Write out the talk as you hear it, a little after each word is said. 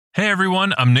Hey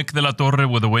everyone, I'm Nick de la Torre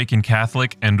with Awaken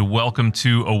Catholic, and welcome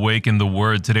to Awaken the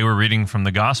Word. Today we're reading from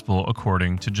the Gospel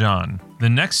according to John. The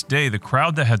next day, the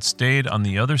crowd that had stayed on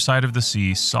the other side of the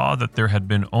sea saw that there had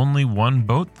been only one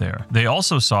boat there. They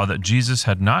also saw that Jesus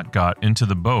had not got into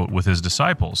the boat with his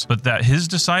disciples, but that his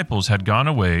disciples had gone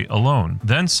away alone.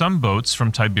 Then some boats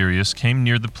from Tiberias came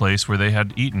near the place where they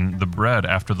had eaten the bread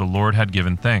after the Lord had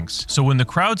given thanks. So when the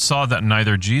crowd saw that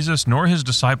neither Jesus nor his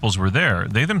disciples were there,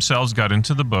 they themselves got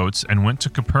into the boats and went to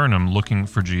Capernaum looking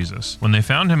for Jesus. When they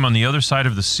found him on the other side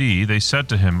of the sea, they said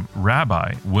to him,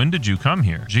 "Rabbi, when did you come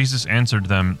here?" Jesus answered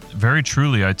them, "Very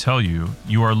truly I tell you,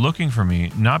 you are looking for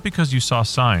me not because you saw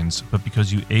signs, but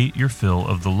because you ate your fill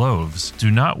of the loaves.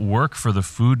 Do not work for the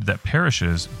food that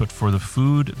perishes, but for the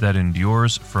food that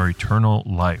endures for eternal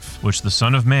life, which the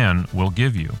Son of Man will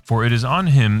give you. For it is on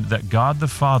him that God the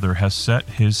Father has set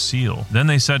his seal." Then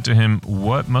they said to him,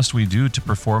 "What must we do to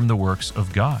perform the works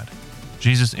of God?"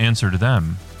 Jesus answered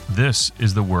them, "This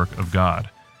is the work of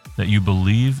God, that you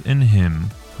believe in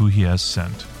him who he has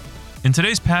sent." In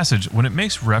today's passage, when it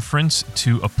makes reference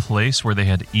to a place where they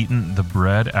had eaten the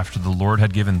bread after the Lord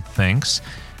had given thanks,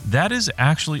 that is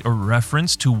actually a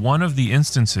reference to one of the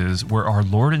instances where our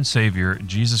Lord and Savior,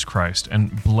 Jesus Christ,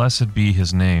 and blessed be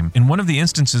his name, in one of the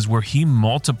instances where he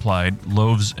multiplied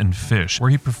loaves and fish,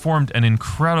 where he performed an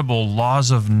incredible laws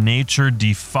of nature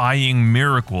defying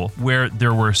miracle, where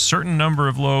there were a certain number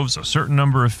of loaves, a certain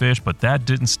number of fish, but that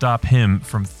didn't stop him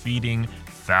from feeding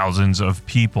thousands of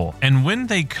people. And when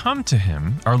they come to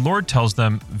him, our Lord tells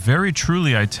them, "Very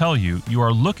truly I tell you, you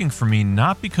are looking for me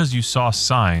not because you saw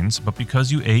signs, but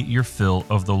because you ate your fill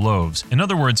of the loaves." In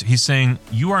other words, he's saying,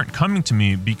 you aren't coming to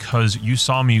me because you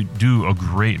saw me do a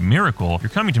great miracle. You're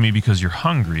coming to me because you're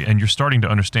hungry and you're starting to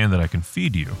understand that I can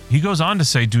feed you. He goes on to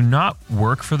say, "Do not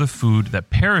work for the food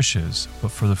that perishes,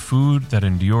 but for the food that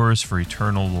endures for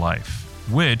eternal life,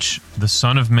 which the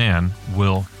Son of Man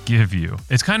will give you."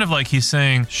 It's kind of like he's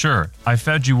saying, sure, I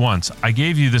fed you once. I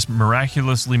gave you this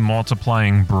miraculously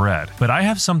multiplying bread, but I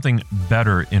have something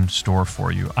better in store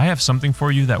for you. I have something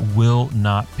for you that will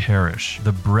not perish,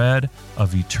 the bread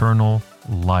of eternal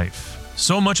life.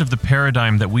 So much of the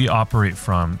paradigm that we operate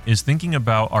from is thinking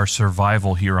about our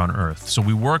survival here on Earth. So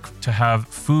we work to have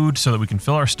food so that we can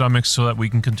fill our stomachs so that we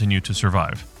can continue to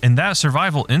survive. And that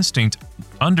survival instinct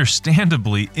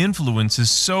understandably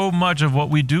influences so much of what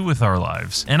we do with our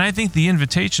lives. And I think the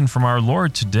invitation from our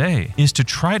Lord today is to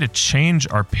try to change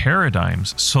our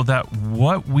paradigms so that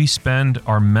what we spend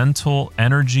our mental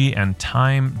energy and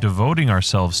time devoting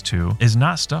ourselves to is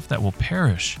not stuff that will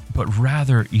perish, but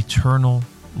rather eternal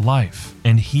life.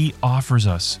 And he offers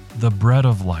us the bread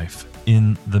of life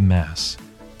in the Mass.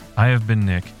 I have been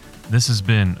Nick. This has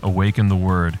been Awaken the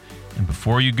Word. And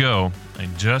before you go, I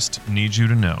just need you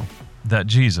to know that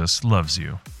Jesus loves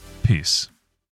you. Peace.